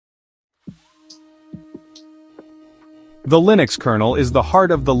The Linux kernel is the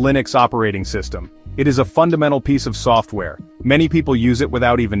heart of the Linux operating system. It is a fundamental piece of software. Many people use it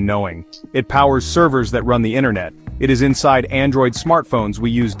without even knowing. It powers servers that run the internet. It is inside Android smartphones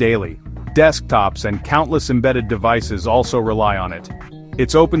we use daily. Desktops and countless embedded devices also rely on it.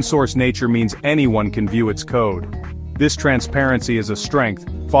 Its open-source nature means anyone can view its code. This transparency is a strength,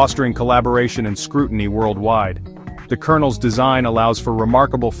 fostering collaboration and scrutiny worldwide. The kernel's design allows for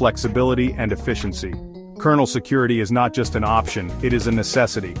remarkable flexibility and efficiency. Kernel security is not just an option, it is a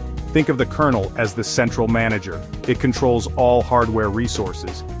necessity. Think of the kernel as the central manager. It controls all hardware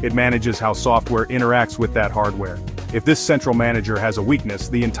resources. It manages how software interacts with that hardware. If this central manager has a weakness,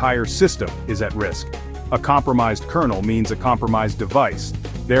 the entire system is at risk. A compromised kernel means a compromised device.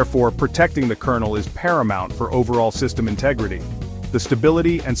 Therefore, protecting the kernel is paramount for overall system integrity. The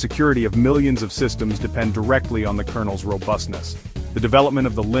stability and security of millions of systems depend directly on the kernel's robustness. The development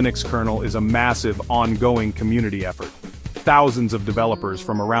of the Linux kernel is a massive, ongoing community effort. Thousands of developers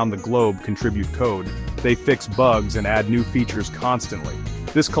from around the globe contribute code. They fix bugs and add new features constantly.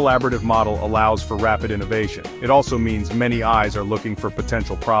 This collaborative model allows for rapid innovation. It also means many eyes are looking for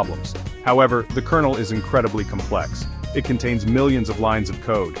potential problems. However, the kernel is incredibly complex. It contains millions of lines of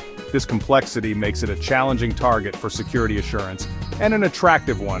code. This complexity makes it a challenging target for security assurance and an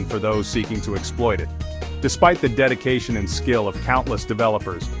attractive one for those seeking to exploit it. Despite the dedication and skill of countless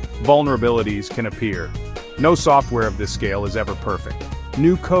developers, vulnerabilities can appear. No software of this scale is ever perfect.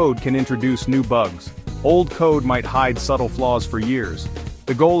 New code can introduce new bugs. Old code might hide subtle flaws for years.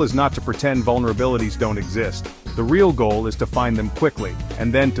 The goal is not to pretend vulnerabilities don't exist. The real goal is to find them quickly,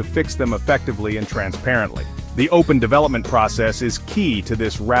 and then to fix them effectively and transparently. The open development process is key to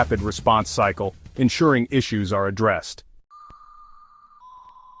this rapid response cycle, ensuring issues are addressed.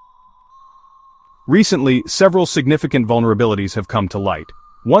 Recently, several significant vulnerabilities have come to light.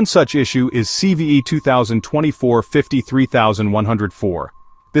 One such issue is CVE 2024-53104.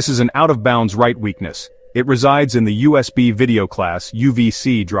 This is an out-of-bounds write weakness. It resides in the USB video class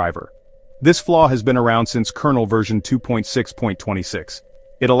UVC driver. This flaw has been around since kernel version 2.6.26.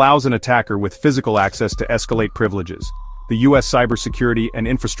 It allows an attacker with physical access to escalate privileges. The US Cybersecurity and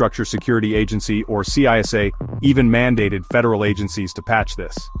Infrastructure Security Agency, or CISA, even mandated federal agencies to patch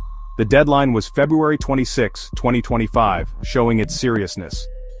this. The deadline was February 26, 2025, showing its seriousness.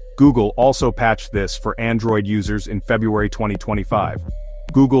 Google also patched this for Android users in February 2025.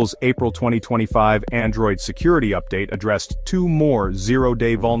 Google's April 2025 Android security update addressed 2 more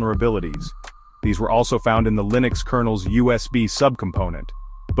zero-day vulnerabilities. These were also found in the Linux kernel's USB subcomponent.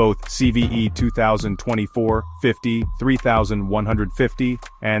 Both CVE 2024-50-3150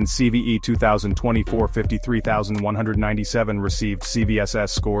 and CVE 2024-53-197 received CVSS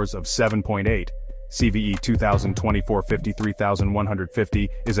scores of 7.8. CVE 2024-53-150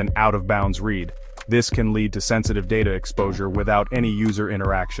 is an out-of-bounds read. This can lead to sensitive data exposure without any user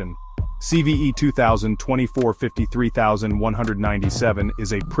interaction. CVE 2024-53-197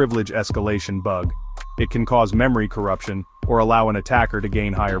 is a privilege escalation bug. It can cause memory corruption or allow an attacker to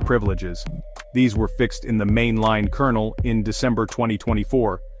gain higher privileges. These were fixed in the mainline kernel in December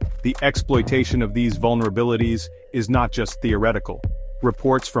 2024. The exploitation of these vulnerabilities is not just theoretical.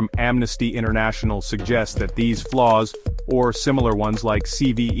 Reports from Amnesty International suggest that these flaws, or similar ones like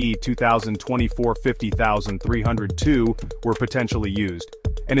CVE 2024-50302, were potentially used.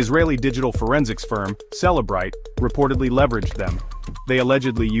 An Israeli digital forensics firm, Celebrite, reportedly leveraged them. They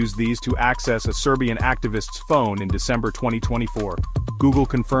allegedly used these to access a Serbian activist's phone in December 2024. Google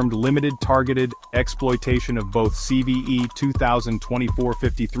confirmed limited targeted exploitation of both CVE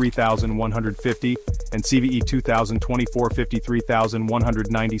 2024-53150 and CVE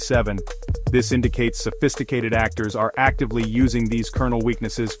 2024-53197. This indicates sophisticated actors are actively using these kernel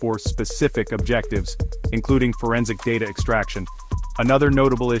weaknesses for specific objectives, including forensic data extraction. Another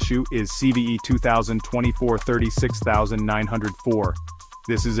notable issue is CVE 2024-36904.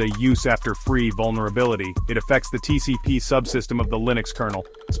 This is a use-after-free vulnerability. It affects the TCP subsystem of the Linux kernel.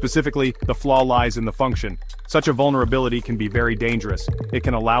 Specifically, the flaw lies in the function. Such a vulnerability can be very dangerous. It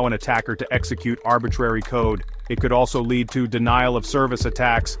can allow an attacker to execute arbitrary code. It could also lead to denial-of-service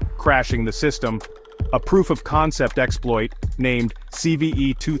attacks, crashing the system. A proof-of-concept exploit, named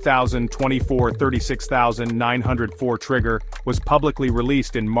CVE 2024-36904 trigger, was publicly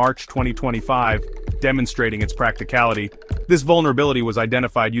released in March 2025, demonstrating its practicality. This vulnerability was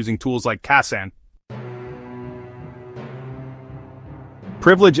identified using tools like Kasan.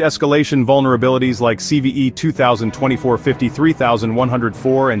 Privilege escalation vulnerabilities like CVE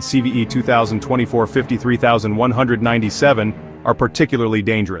 2024-53104 and CVE 2024-53197 are particularly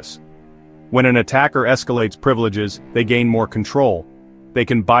dangerous. When an attacker escalates privileges, they gain more control. They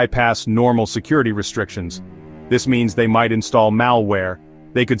can bypass normal security restrictions. This means they might install malware,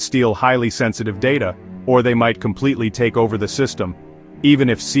 they could steal highly sensitive data, or they might completely take over the system. Even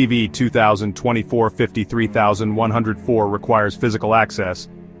if CV 2024-53104 requires physical access,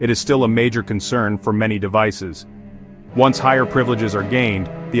 it is still a major concern for many devices. Once higher privileges are gained,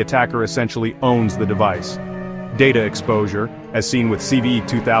 the attacker essentially owns the device. Data exposure, as seen with CVE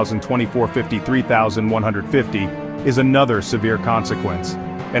 2024-53150, is another severe consequence.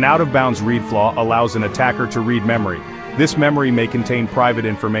 An out-of-bounds read flaw allows an attacker to read memory. This memory may contain private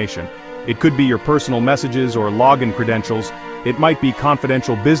information. It could be your personal messages or login credentials. It might be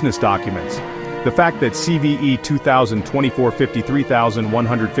confidential business documents. The fact that CVE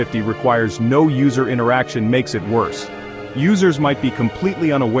 2024-53150 requires no user interaction makes it worse. Users might be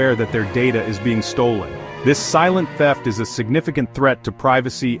completely unaware that their data is being stolen. This silent theft is a significant threat to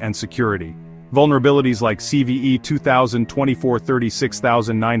privacy and security. Vulnerabilities like CVE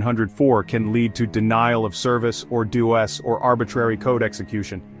 2024-36904 can lead to denial of service or DOS or arbitrary code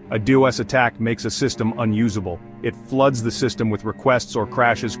execution. A DOS attack makes a system unusable. It floods the system with requests or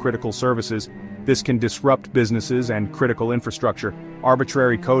crashes critical services. This can disrupt businesses and critical infrastructure.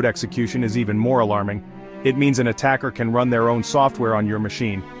 Arbitrary code execution is even more alarming. It means an attacker can run their own software on your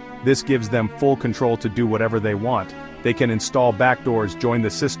machine. This gives them full control to do whatever they want. They can install backdoors, join the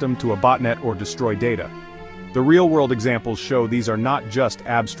system to a botnet, or destroy data. The real-world examples show these are not just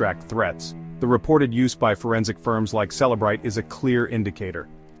abstract threats. The reported use by forensic firms like Cellebrite is a clear indicator.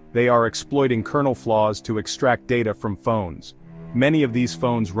 They are exploiting kernel flaws to extract data from phones. Many of these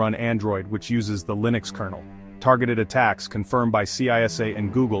phones run Android, which uses the Linux kernel. Targeted attacks confirmed by CISA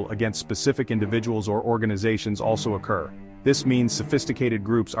and Google against specific individuals or organizations also occur. This means sophisticated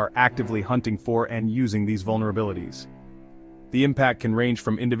groups are actively hunting for and using these vulnerabilities. The impact can range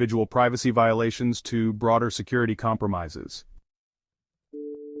from individual privacy violations to broader security compromises.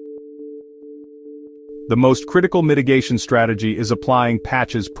 The most critical mitigation strategy is applying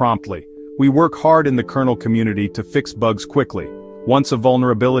patches promptly. We work hard in the kernel community to fix bugs quickly. Once a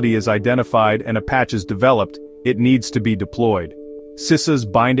vulnerability is identified and a patch is developed, it needs to be deployed. CISA's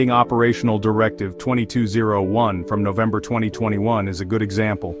Binding Operational Directive 2201 from November 2021 is a good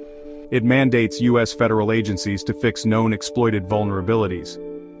example. It mandates U.S. federal agencies to fix known exploited vulnerabilities.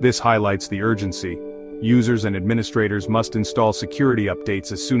 This highlights the urgency. Users and administrators must install security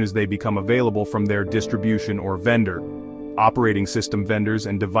updates as soon as they become available from their distribution or vendor. Operating system vendors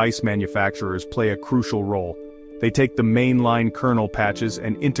and device manufacturers play a crucial role. They take the mainline kernel patches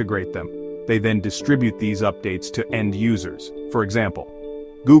and integrate them. They then distribute these updates to end users. For example,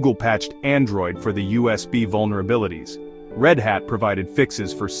 Google patched Android for the USB vulnerabilities. Red Hat provided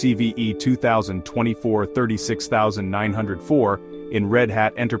fixes for CVE 2024-36904 in Red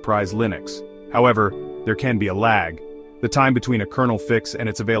Hat Enterprise Linux. However, there can be a lag. The time between a kernel fix and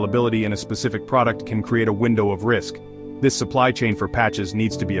its availability in a specific product can create a window of risk. This supply chain for patches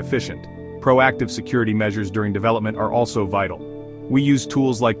needs to be efficient. Proactive security measures during development are also vital. We use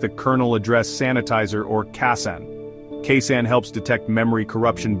tools like the Kernel Address Sanitizer or KSAN. KSAN helps detect memory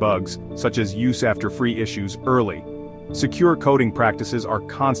corruption bugs, such as use after free issues, early. Secure coding practices are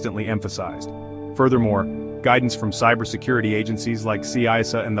constantly emphasized. Furthermore, guidance from cybersecurity agencies like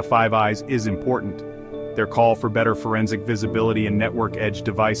CISA and the Five Eyes is important. Their call for better forensic visibility in network edge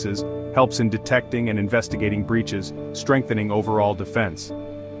devices helps in detecting and investigating breaches, strengthening overall defense.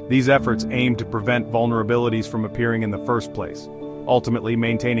 These efforts aim to prevent vulnerabilities from appearing in the first place. Ultimately,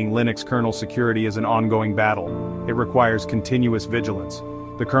 maintaining Linux kernel security is an ongoing battle. It requires continuous vigilance.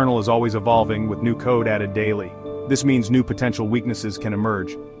 The kernel is always evolving, with new code added daily. This means new potential weaknesses can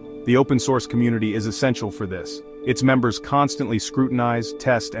emerge. The open source community is essential for this. Its members constantly scrutinize,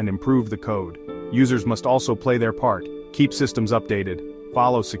 test, and improve the code. Users must also play their part, keep systems updated,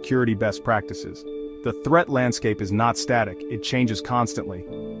 follow security best practices. The threat landscape is not static, it changes constantly.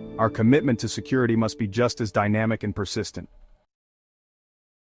 Our commitment to security must be just as dynamic and persistent.